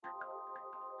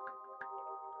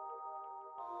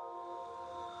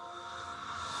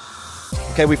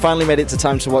Okay, we finally made it to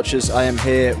Time to Watches. I am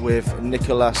here with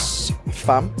Nicolas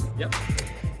Pham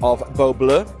of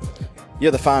BeauBleu.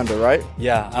 You're the founder, right?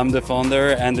 Yeah, I'm the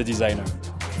founder and the designer.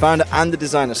 Founder and the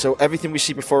designer. So everything we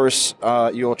see before us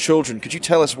are your children. Could you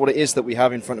tell us what it is that we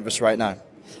have in front of us right now?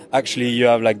 Actually, you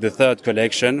have like the third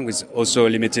collection with also a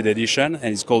limited edition,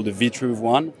 and it's called the BeauBleu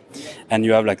one. And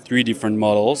you have like 3 different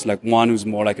models, like one who's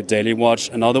more like a daily watch,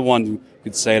 another one you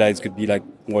could say that it could be like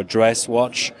more dress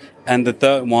watch, and the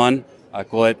third one, I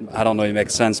call it, I don't know if it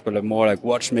makes sense, but a more like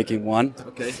watchmaking one.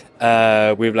 Okay.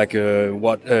 With like a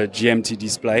GMT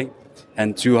display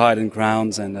and 2 hidden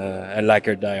crowns and a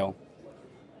lacquer dial.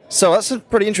 So that's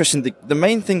pretty interesting. The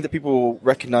main thing that people will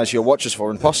recognize your watches for,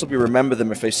 and possibly remember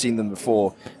them if they've seen them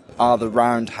before, are the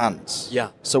round hands.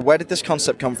 Yeah. So where did this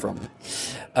concept come from?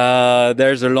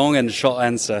 There's a long and short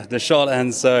answer. The short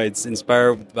answer, it's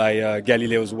inspired by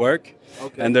Galileo's work.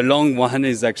 Okay. And the long one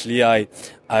is actually I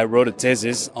wrote a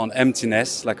thesis on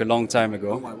emptiness like a long time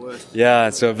ago. Oh my word. Yeah,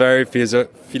 so very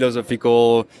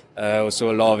philosophical,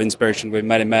 also a lot of inspiration with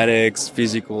mathematics,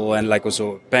 physical, and like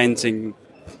also painting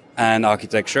and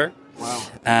architecture. Wow.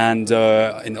 And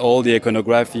in all the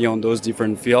iconography on those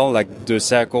different fields, like the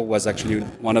circle was actually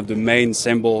one of the main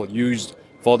symbols used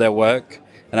for their work.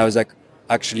 And I was like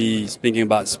actually speaking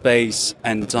about space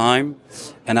and time,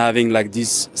 and having like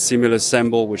this similar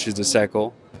symbol, which is the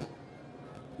circle,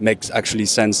 makes actually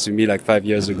sense to me like 5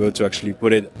 years ago to actually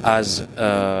put it as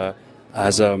a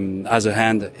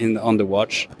hand on the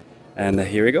watch. And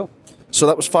here we go. So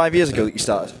that was 5 years ago that you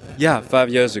started? Yeah, 5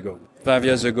 years ago. 5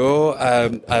 years ago,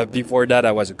 before that,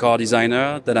 I was a car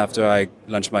designer. Then after I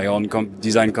launched my own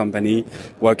design company,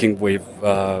 working with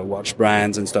watch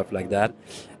brands and stuff like that.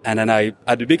 And then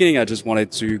at the beginning, I just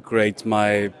wanted to create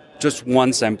just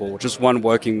one sample, just one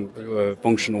working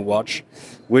functional watch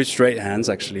with straight hands,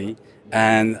 actually.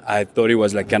 And I thought it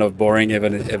was like kind of boring,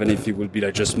 even if it would be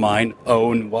like just my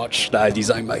own watch that I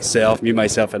designed myself,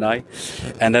 myself and I.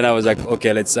 And then I was like,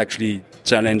 okay, let's actually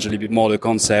challenge a little bit more the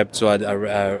concept. So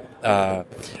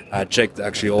I checked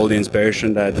actually all the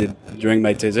inspiration that I did during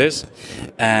my thesis,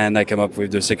 and I came up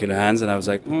with the circular hands. And I was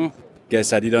like,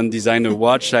 guess I didn't design a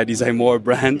watch, I designed more a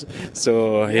brand.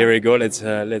 So here we go. Let's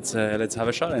have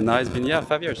a shot. And now it's been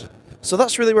 5 years. So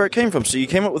that's really where it came from. So you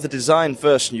came up with the design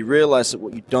first, and you realized that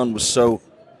what you'd done was so,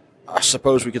 I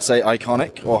suppose we could say,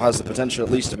 iconic, or has the potential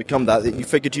at least to become that you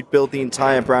figured you'd build the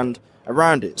entire brand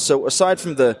around it. So aside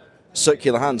from the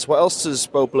circular hands, what else does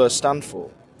BeauBleu stand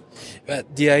for?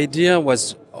 The idea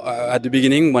was at the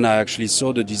beginning when I actually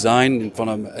saw the design in front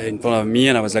of me,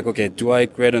 and I was like, okay, do I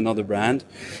create another brand?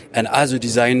 And as a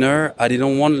designer, I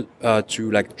didn't want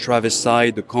to like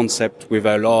travesty the concept with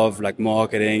a lot of like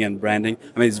marketing and branding.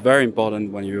 I mean, it's very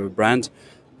important when you're a brand,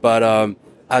 but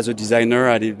as a designer,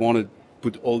 I didn't want to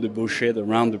put all the bullshit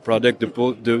around the product.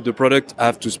 The product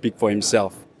have to speak for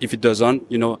himself. If it doesn't,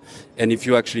 and if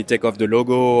you actually take off the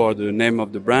logo or the name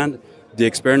of the brand, the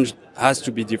experience has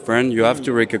to be different. You have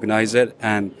to recognize it,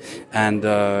 and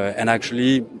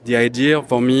actually, the idea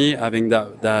for me having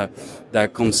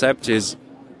that concept is,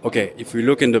 okay, if we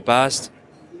look in the past,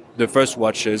 the first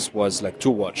watches was like 2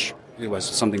 watch. It was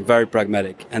something very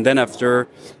pragmatic, and then after,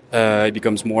 it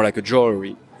becomes more like a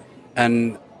jewelry,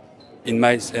 and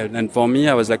for me,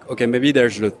 I was like, okay, maybe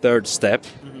there's the third step,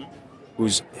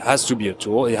 which has to be a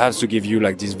tool. It has to give you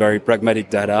like this very pragmatic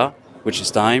data, which is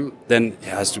time. Then it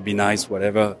has to be nice,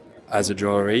 whatever, as a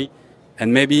jewelry.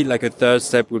 And maybe like a third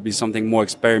step would be something more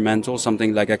experimental,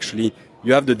 something like actually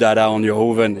you have the data on your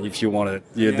oven if you want it,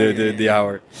 the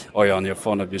hour, or on your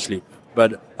phone, obviously.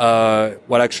 But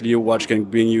what actually your watch can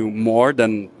bring you more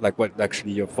than like what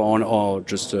actually your phone or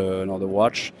just another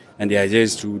watch. And the idea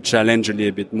is to challenge a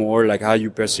little bit more, like how you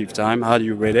perceive time, how do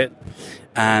you read it,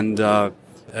 and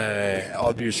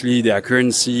obviously the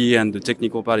accuracy and the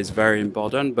technical part is very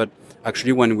important. But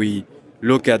actually, when we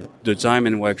look at the time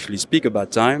and we actually speak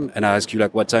about time, and I ask you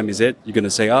like, what time is it? You're gonna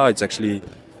say, it's actually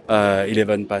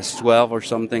 11 past 12 or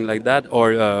something like that,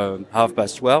 or half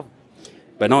past 12.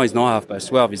 But no, it's not half past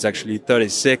 12. It's actually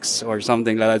 36 or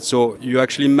something like that. So you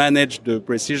actually manage the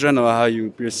precision of how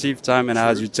you perceive time and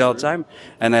how you tell time.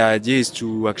 And the idea is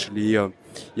to actually,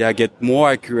 get more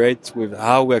accurate with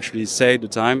how we actually say the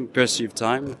time, perceive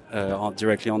time,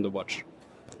 directly on the watch.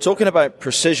 Talking about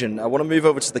precision, I want to move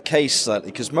over to the case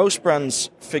slightly, because most brands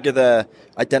figure their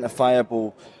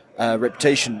identifiable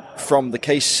reputation from the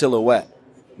case silhouette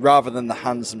rather than the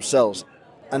hands themselves.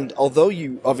 And although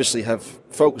you obviously have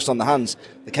focused on the hands,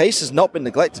 the case has not been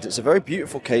neglected. It's a very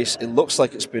beautiful case. It looks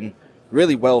like it's been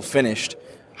really well finished.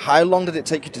 How long did it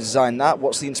take you to design that?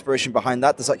 What's the inspiration behind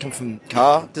that? Does that come from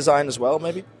car design as well,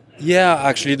 maybe? Yeah,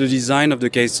 actually, the design of the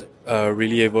case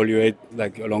really evaluate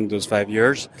like along those 5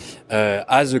 years.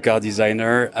 As a car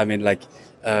designer, I mean, like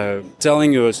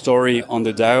telling you a story on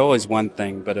the dial is one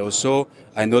thing, but also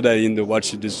I know that in the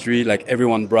watch industry, like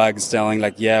everyone brags, telling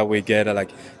like, yeah, we get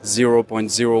like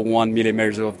 0.01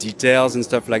 millimeters of details and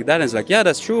stuff like that. And it's like, yeah,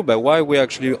 that's true, but why we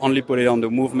actually only put it on the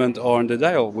movement or on the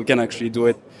dial? We can actually do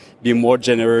it, be more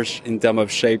generous in terms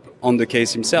of shape on the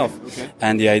case himself. Okay.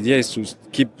 And the idea is to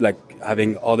keep like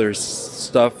having other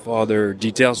stuff, other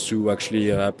details to actually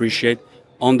appreciate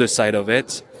on the side of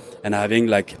it, and having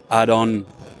like add-on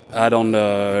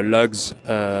lugs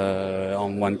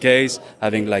on one case,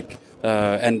 having like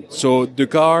and so the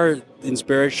car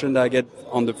inspiration that I get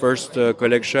on the first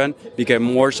collection became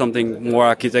more something more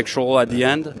architectural at the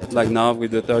end, like now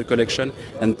with the third collection,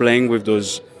 and playing with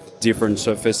those different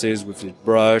surfaces with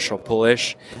brush or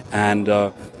polish, and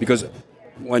because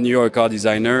when you're a car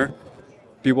designer,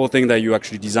 people think that you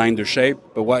actually design the shape,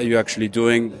 but what you're actually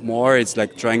doing more, it's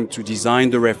like trying to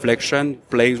design the reflection,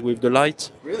 plays with the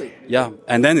light. Really? Yeah.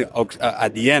 And then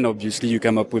at the end, obviously, you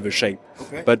come up with a shape.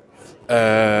 Okay. But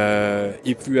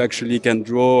if you actually can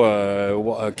draw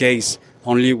a case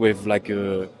only with like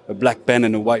a black pen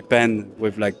and a white pen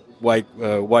with like white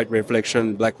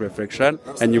reflection, black reflection,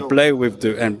 and you play with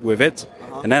it,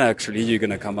 and then actually you're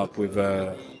gonna come up with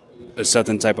a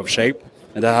certain type of shape.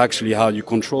 And that's actually how you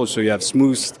control. So you have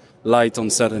smooth light on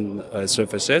certain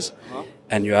surfaces,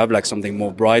 and you have like something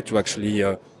more bright to actually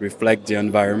reflect the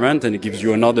environment, and it gives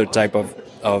you another type of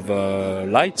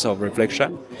light of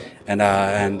reflection,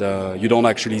 and you don't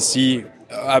actually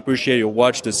appreciate your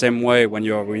watch the same way when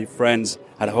you're with friends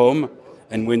at home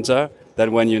in winter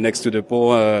than when you're next to the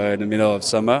pool in the middle of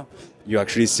summer. You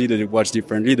actually see the watch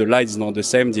differently. The light is not the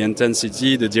same. The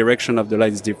intensity, the direction of the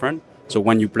light is different. So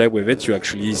when you play with it, you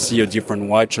actually see a different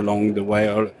watch along the way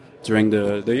during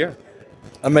the year.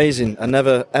 Amazing. I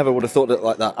never ever would have thought it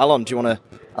like that. Alon, do you want to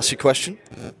ask a question?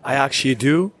 I actually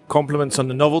do. Compliments on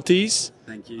the novelties.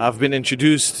 Thank you. I've been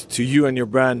introduced to you and your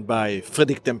brand by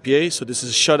Frédéric Tempier, so this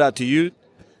is a shout out to you,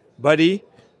 buddy.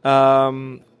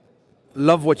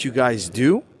 Love what you guys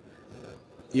do.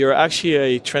 You're actually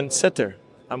a trendsetter.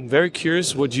 I'm very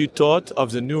curious what you thought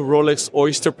of the new Rolex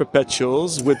Oyster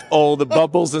Perpetuals with all the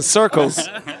bubbles and circles.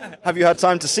 Have you had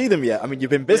time to see them yet? I mean,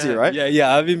 you've been busy, right?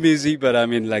 Yeah, I've been busy, but I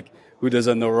mean, like, who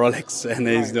doesn't know Rolex and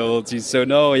his novelty? So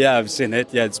no, yeah, I've seen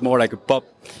it. Yeah, it's more like a pop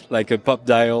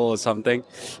dial or something.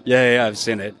 Yeah, I've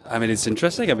seen it. I mean, it's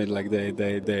interesting. I mean, like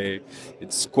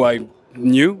it's quite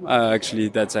new. Actually,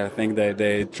 that's I think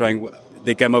they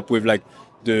came up with like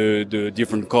the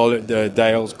different color, the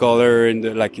dials color in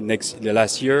the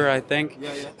last year, I think. Yeah.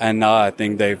 And now I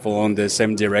think they follow in the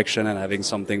same direction and having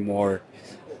something more,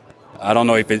 I don't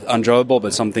know if it's enjoyable,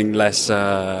 but something less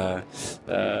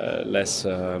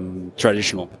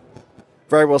traditional.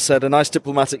 Very well said. A nice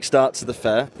diplomatic start to the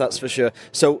fair, that's for sure.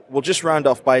 So we'll just round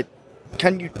off by,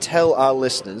 can you tell our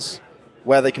listeners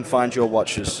where they can find your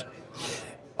watches?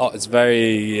 Oh, it's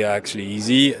very actually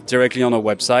easy. Directly on our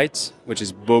website, which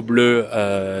is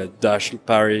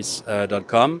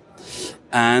BeauBleu-paris.com,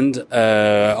 and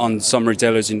on some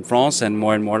retailers in France, and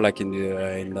more like in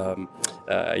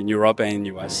Europe and in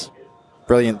US.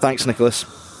 Brilliant. Thanks, Nicolas.